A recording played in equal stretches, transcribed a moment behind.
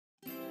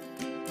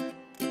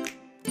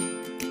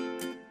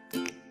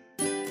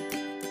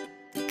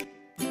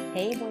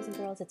Hey boys and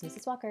girls, it's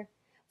Mrs. Walker.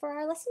 For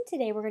our lesson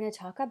today, we're going to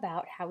talk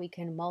about how we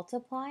can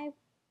multiply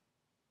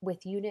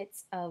with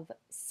units of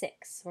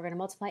 6. We're going to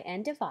multiply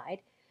and divide.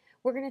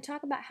 We're going to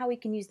talk about how we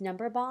can use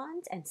number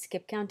bonds and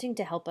skip counting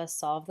to help us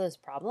solve those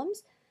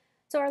problems.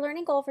 So our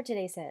learning goal for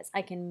today says,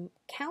 I can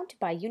count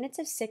by units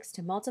of 6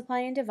 to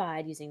multiply and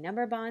divide using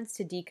number bonds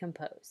to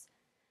decompose.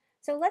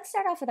 So let's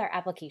start off with our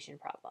application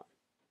problem.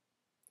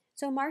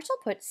 So Marshall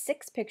put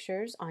 6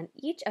 pictures on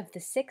each of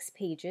the 6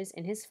 pages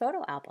in his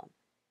photo album.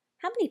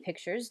 How many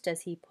pictures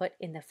does he put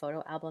in the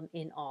photo album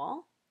in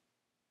all?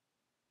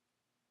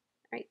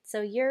 All right,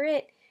 so you're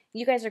it.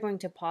 You guys are going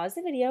to pause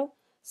the video,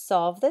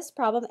 solve this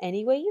problem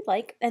any way you'd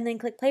like, and then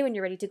click play when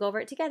you're ready to go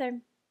over it together.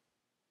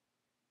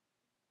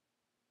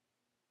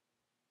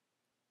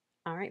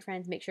 All right,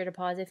 friends, make sure to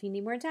pause if you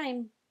need more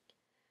time.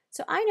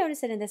 So I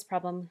noticed that in this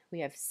problem, we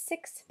have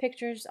 6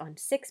 pictures on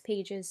 6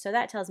 pages, so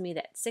that tells me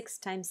that 6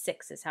 times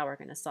 6 is how we're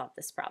going to solve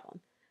this problem.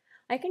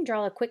 I can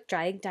draw a quick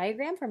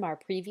diagram from our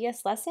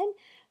previous lesson.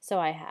 So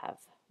I have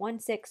 1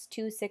 6,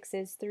 2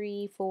 6s,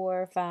 3,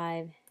 4,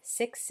 5,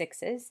 6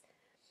 6s.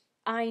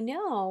 I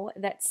know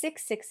that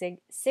 6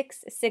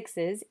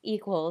 sixes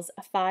equals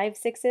 5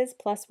 6s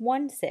plus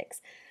 1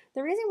 6.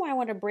 The reason why I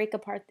want to break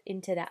apart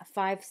into that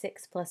 5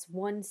 6 plus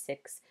 1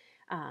 6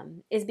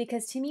 is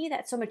because to me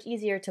that's so much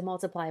easier to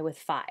multiply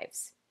with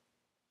 5s.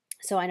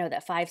 So I know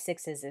that 5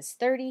 6s is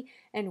 30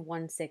 and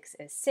 1 6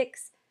 is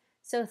 6.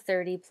 So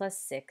 30 plus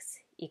 6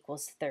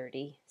 equals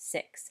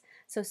 36.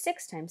 So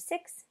 6 times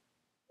 6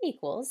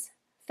 equals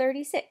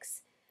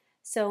 36.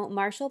 So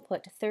Marshall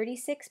put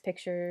 36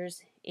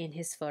 pictures in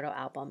his photo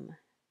album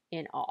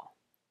in all.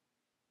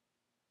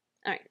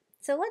 All right,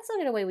 so let's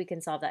look at a way we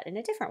can solve that in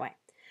a different way.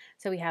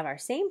 So we have our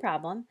same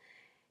problem.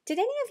 Did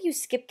any of you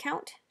skip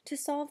count to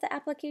solve the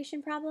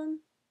application problem?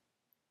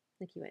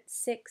 Like you went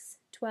 6,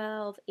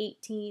 12,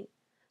 18.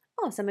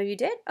 Oh, some of you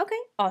did? Okay,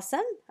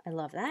 awesome. I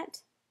love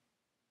that.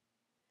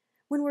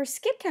 When we're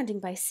skip counting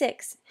by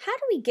 6, how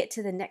do we get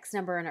to the next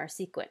number in our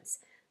sequence?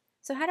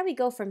 So how do we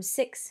go from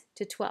 6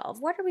 to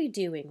 12? What are we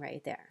doing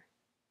right there?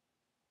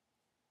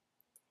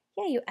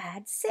 Yeah, you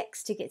add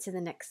 6 to get to the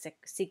next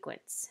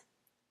sequence.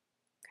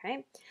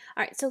 Okay,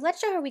 all right, so let's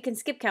show how we can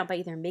skip count by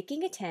either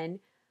making a 10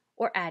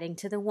 or adding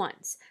to the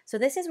ones. So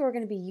this is where we're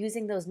going to be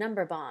using those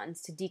number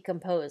bonds to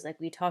decompose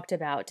like we talked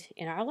about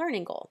in our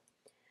learning goal.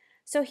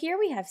 So here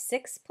we have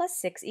 6 plus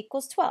 6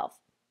 equals 12.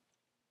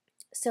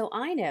 So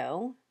I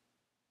know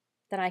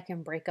that I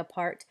can break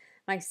apart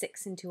my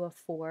 6 into a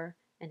 4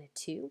 and a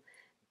 2.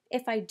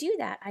 If I do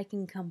that, I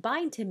can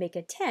combine to make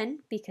a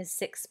 10 because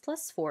 6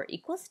 plus 4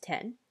 equals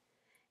 10.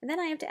 And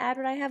then I have to add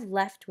what I have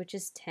left, which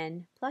is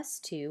 10 plus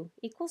 2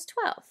 equals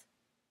 12.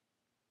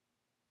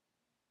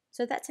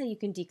 So that's how you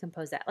can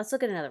decompose that. Let's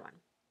look at another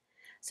one.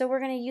 So we're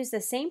going to use the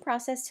same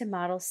process to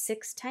model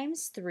 6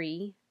 times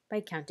 3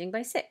 by counting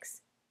by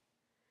 6.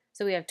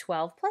 So we have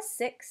 12 plus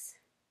 6,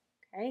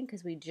 okay,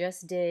 because we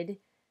just did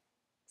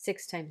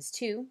 6 times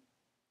 2.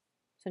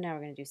 So now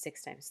we're going to do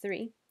 6 times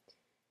 3,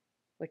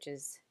 which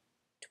is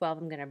 12.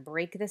 I'm going to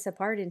break this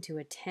apart into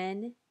a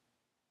 10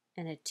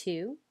 and a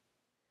 2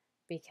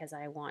 because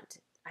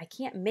I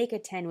can't make a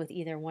 10 with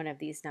either one of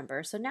these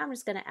numbers. So now I'm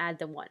just going to add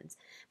the ones.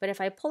 But if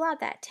I pull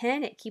out that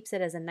 10, it keeps it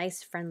as a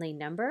nice friendly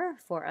number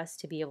for us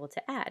to be able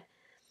to add.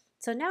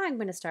 So now I'm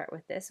going to start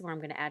with this where I'm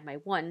going to add my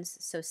ones.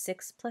 So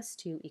 6 plus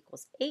 2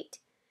 equals 8.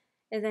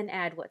 And then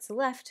add what's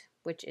left,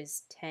 which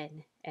is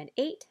 10 and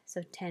 8.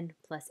 So 10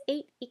 plus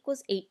 8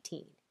 equals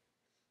 18.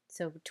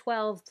 So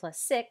 12 plus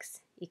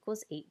 6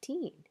 equals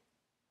 18,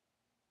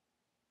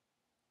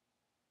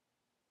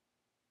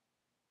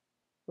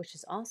 which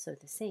is also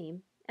the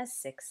same as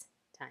 6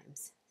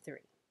 times 3.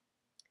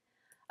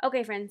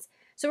 Okay, friends,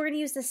 so we're going to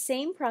use the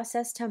same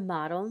process to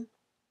model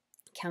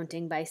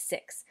counting by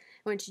 6.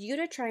 I want you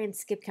to try and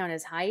skip count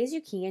as high as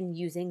you can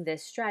using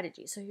this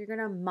strategy. So you're going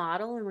to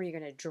model and you're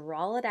going to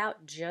draw it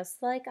out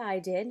just like I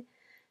did,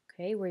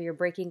 okay, where you're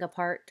breaking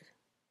apart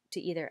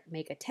to either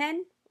make a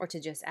 10 or to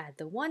just add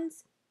the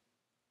ones.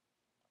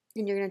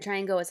 And you're going to try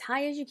and go as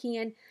high as you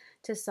can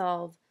to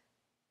solve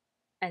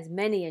as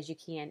many as you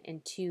can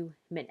in 2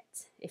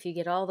 minutes. If you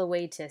get all the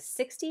way to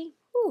 60,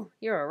 whew,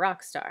 you're a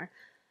rock star.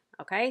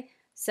 Okay,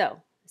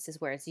 so this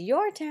is where it's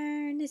your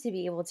turn to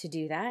be able to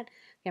do that.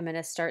 I'm going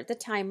to start the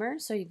timer,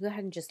 so you go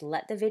ahead and just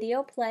let the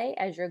video play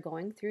as you're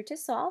going through to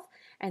solve,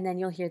 and then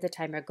you'll hear the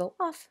timer go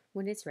off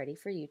when it's ready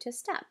for you to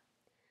stop.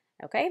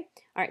 Okay,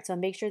 all right, so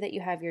make sure that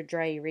you have your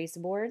dry erase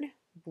board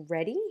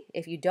ready.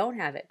 If you don't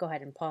have it, go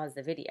ahead and pause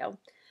the video.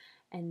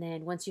 And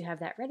then once you have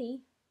that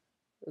ready,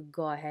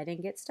 go ahead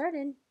and get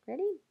started.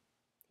 Ready?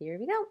 Here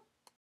we go.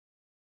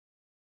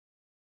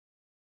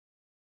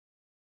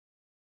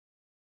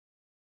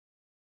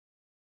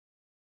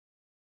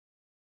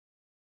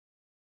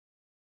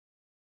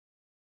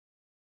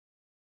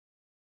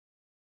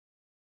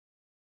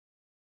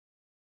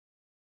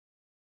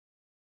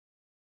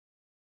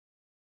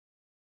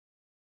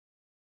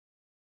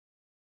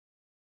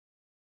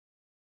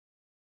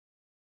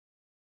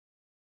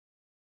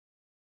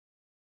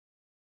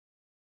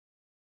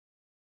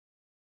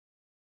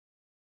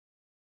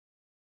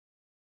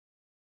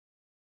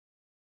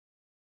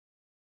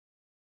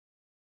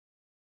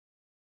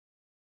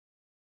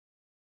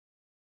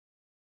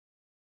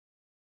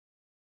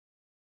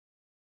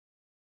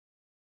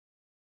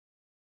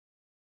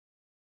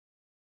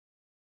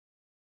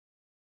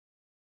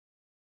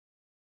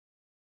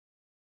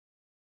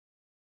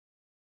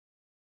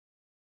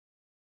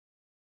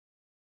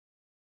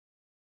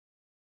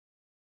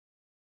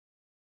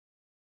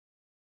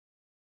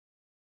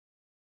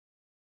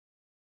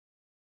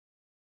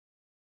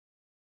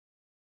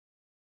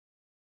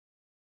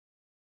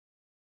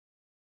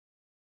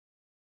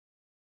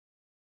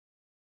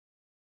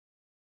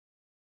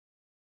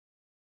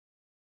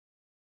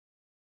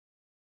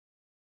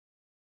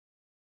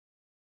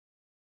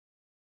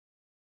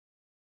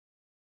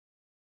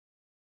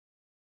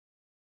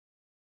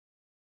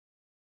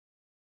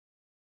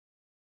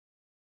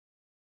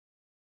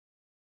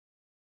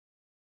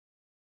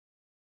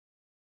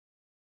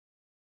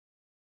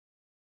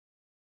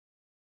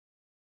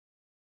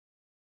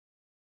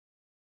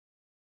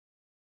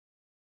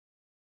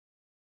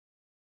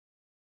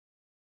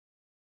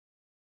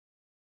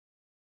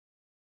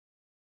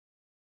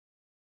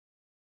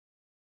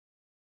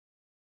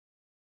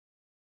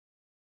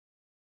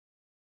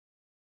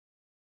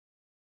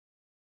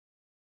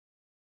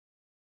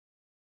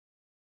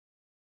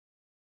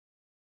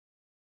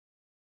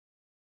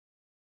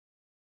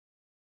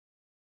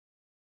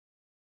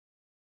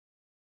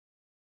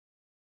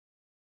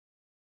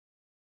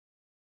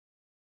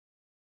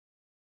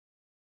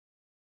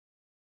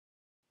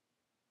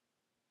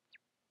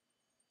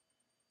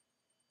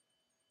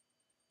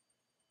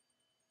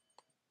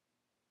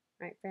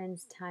 All right,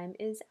 friends, time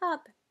is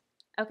up.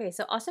 Okay,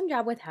 so awesome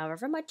job with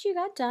however much you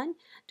got done.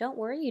 Don't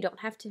worry, you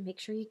don't have to make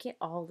sure you get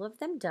all of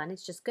them done.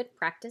 It's just good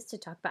practice to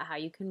talk about how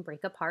you can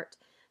break apart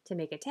to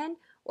make a 10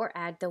 or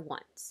add the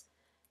ones.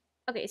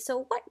 Okay,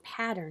 so what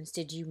patterns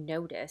did you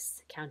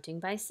notice counting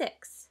by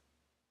 6?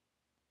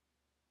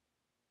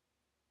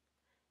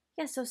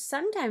 Yeah, so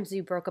sometimes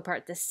we broke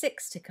apart the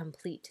 6 to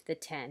complete the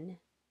 10,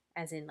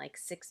 as in like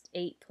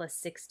 8 plus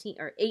 16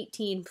 or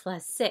 18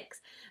 plus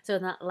 6. So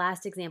in that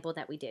last example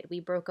that we did, we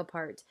broke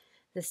apart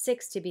the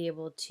 6 to be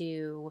able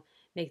to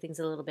make things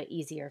a little bit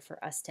easier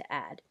for us to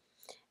add.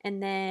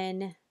 And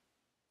then,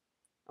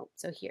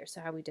 so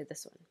how we did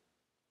this one.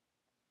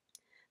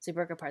 So we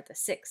broke apart the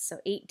 6. So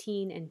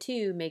 18 and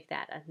 2 make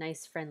that a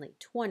nice friendly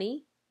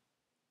 20.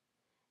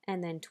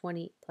 And then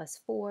 20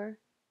 plus 4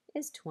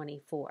 is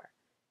 24.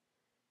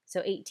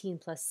 So 18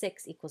 plus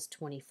 6 equals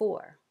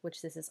 24,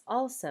 which this is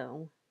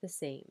also the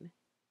same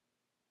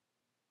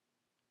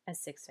as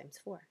 6 times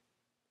 4.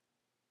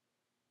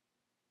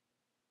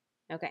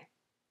 Okay.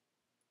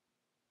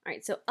 All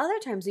right, so other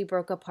times we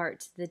broke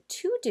apart the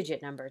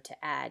 2-digit number to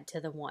add to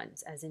the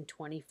ones, as in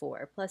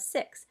 24 plus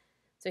 6.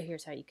 So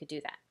here's how you could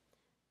do that.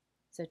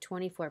 So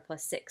 24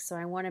 plus 6. So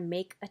I want to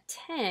make a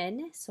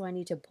 10, so I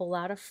need to pull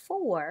out a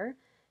 4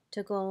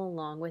 to go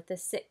along with the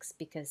 6,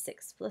 because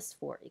 6 plus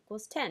 4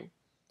 equals 10.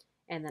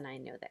 And then I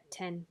know that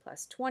 10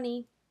 plus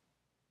 20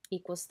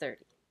 equals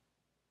 30.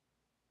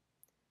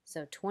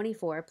 So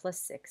 24 plus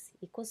 6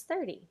 equals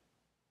 30.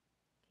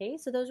 Okay,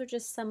 so those are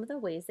just some of the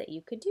ways that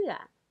you could do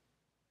that.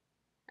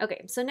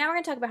 Okay, so now we're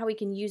going to talk about how we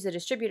can use the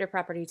distributive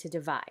property to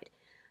divide.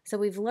 So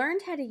we've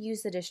learned how to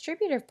use the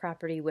distributive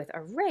property with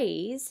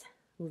arrays.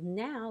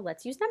 Now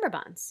let's use number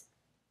bonds.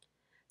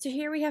 So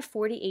here we have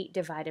 48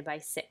 divided by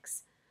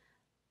 6.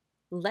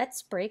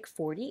 Let's break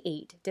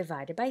 48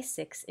 divided by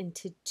 6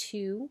 into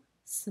two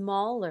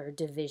smaller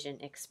division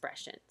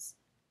expressions.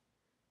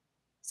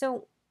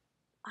 So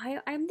I'm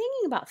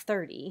thinking about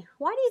 30.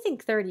 Why do you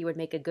think 30 would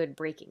make a good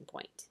breaking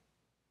point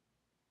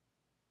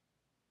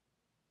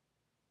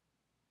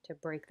to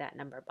break that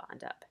number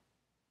bond up?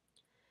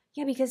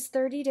 Yeah, because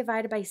 30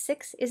 divided by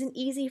 6 is an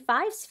easy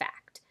 5's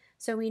fact.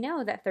 So we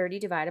know that 30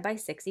 divided by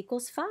 6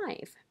 equals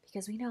 5,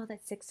 because we know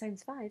that 6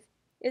 times 5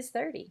 is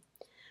 30.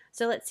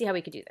 So let's see how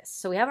we could do this.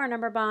 So we have our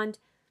number bond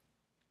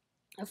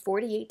of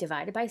 48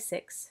 divided by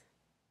 6.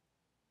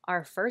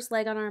 Our first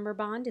leg on our number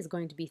bond is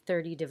going to be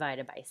 30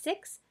 divided by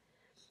 6.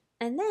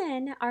 And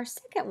then our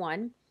second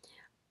one,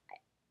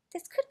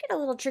 this could get a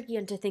little tricky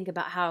to think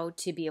about how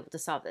to be able to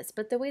solve this.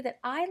 But the way that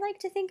I like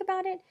to think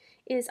about it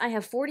is I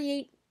have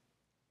 48.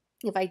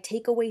 If I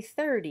take away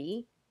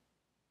 30,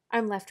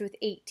 I'm left with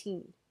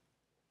 18.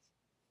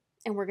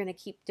 And we're going to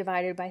keep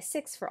divided by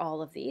 6 for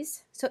all of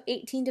these. So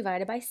 18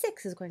 divided by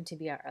 6 is going to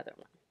be our other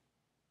one.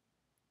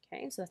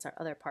 Okay, so that's our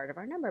other part of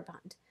our number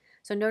bond.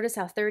 So notice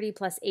how 30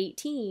 plus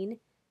 18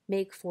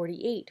 make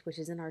 48, which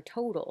is in our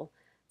total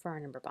for our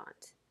number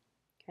bond.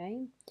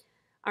 Okay,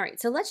 all right,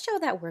 so let's show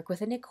that work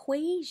with an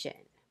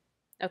equation.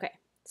 Okay,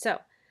 so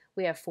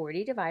we have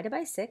 40 divided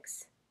by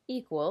 6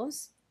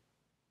 equals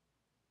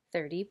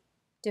 30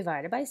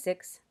 divided by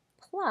 6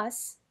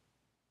 plus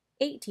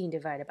 18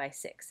 divided by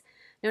 6.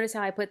 Notice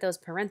how I put those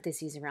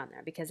parentheses around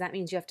there, because that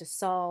means you have to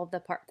solve the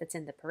part that's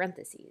in the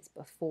parentheses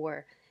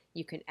before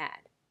you can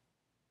add.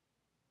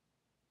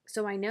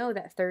 So I know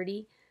that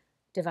 30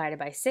 divided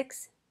by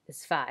 6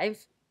 is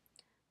 5,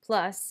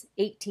 plus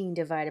 18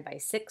 divided by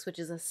 6, which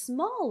is a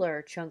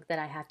smaller chunk that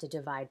I have to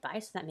divide by,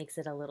 so that makes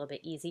it a little bit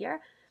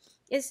easier,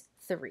 is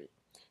 3.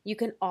 You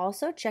can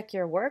also check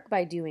your work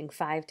by doing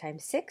 5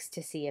 times 6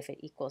 to see if it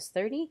equals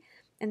 30,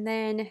 and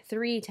then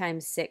 3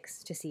 times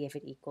 6 to see if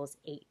it equals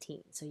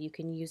 18. So you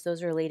can use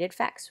those related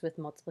facts with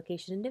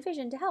multiplication and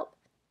division to help.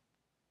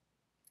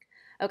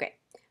 Okay,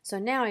 so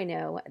now I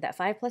know that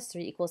 5 plus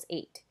 3 equals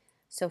 8.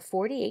 So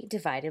 48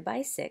 divided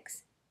by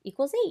 6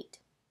 equals 8.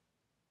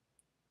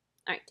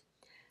 All right,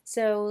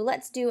 so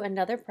let's do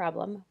another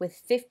problem with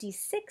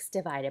 56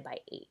 divided by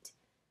 8.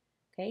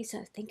 Okay,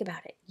 so think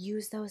about it.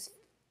 Use those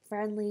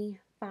friendly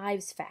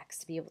 5's facts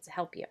to be able to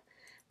help you,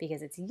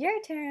 because it's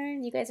your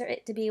turn. You guys are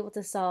it to be able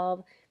to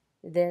solve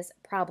this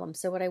problem.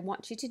 So what I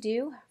want you to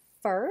do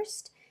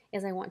first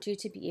is I want you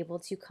to be able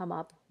to come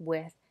up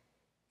with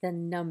the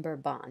number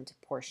bond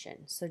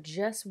portion. So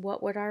just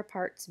what would our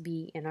parts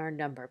be in our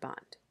number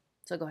bond?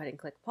 So go ahead and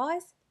click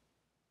pause,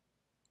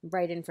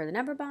 write in for the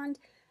number bond,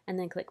 and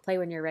then click play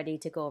when you're ready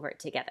to go over it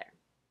together.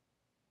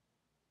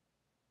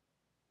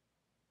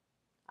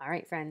 All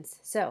right, friends,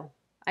 so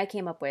I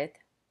came up with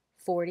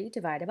 40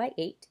 divided by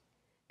 8,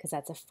 because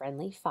that's a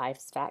friendly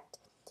 5's fact.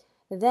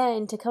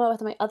 Then to come up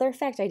with my other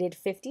fact, I did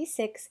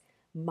 56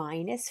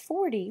 minus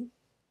 40,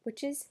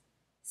 which is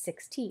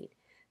 16.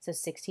 So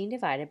 16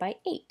 divided by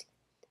 8.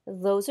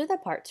 Those are the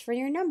parts for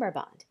your number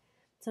bond.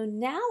 So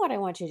now what I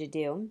want you to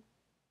do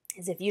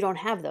is, if you don't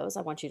have those,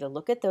 I want you to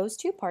look at those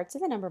two parts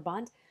of the number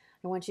bond.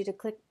 I want you to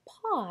click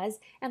pause,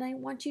 and I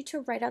want you to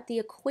write out the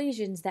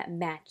equations that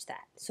match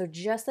that. So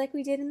just like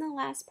we did in the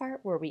last part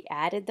where we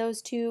added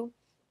those two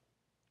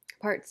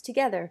parts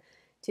together,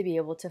 to be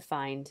able to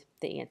find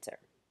the answer.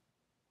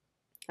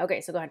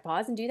 Okay, so go ahead,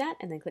 pause and do that,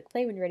 and then click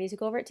play when you're ready to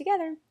go over it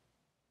together.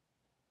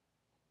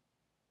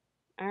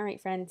 All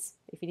right, friends,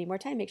 if you need more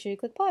time, make sure you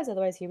click pause.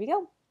 Otherwise, here we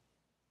go.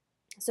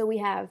 So we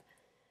have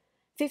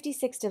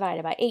 56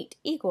 divided by 8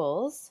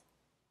 equals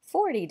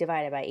 40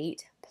 divided by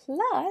 8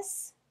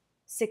 plus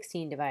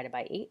 16 divided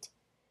by 8.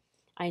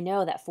 I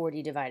know that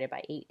 40 divided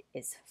by 8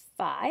 is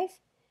 5,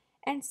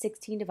 and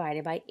 16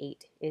 divided by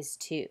 8 is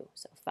 2.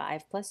 So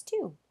 5 plus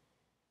 2.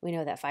 We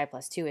know that 5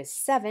 plus 2 is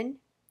 7,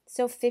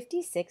 so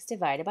 56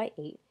 divided by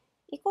 8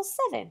 equals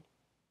 7.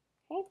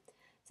 Okay,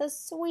 so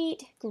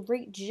sweet,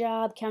 great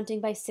job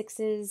counting by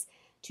sixes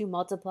to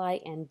multiply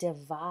and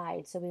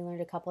divide. So we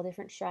learned a couple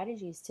different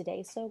strategies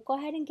today. So go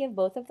ahead and give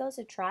both of those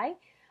a try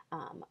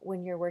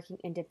when you're working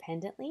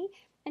independently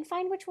and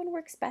find which one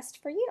works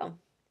best for you.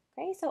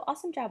 Okay, so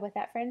awesome job with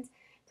that, friends.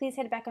 Please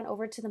head back on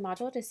over to the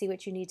module to see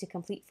what you need to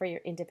complete for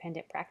your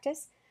independent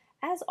practice.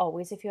 As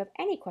always, if you have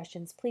any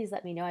questions, please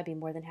let me know. I'd be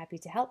more than happy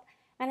to help.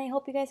 And I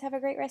hope you guys have a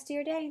great rest of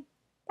your day.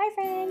 Bye,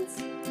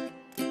 friends.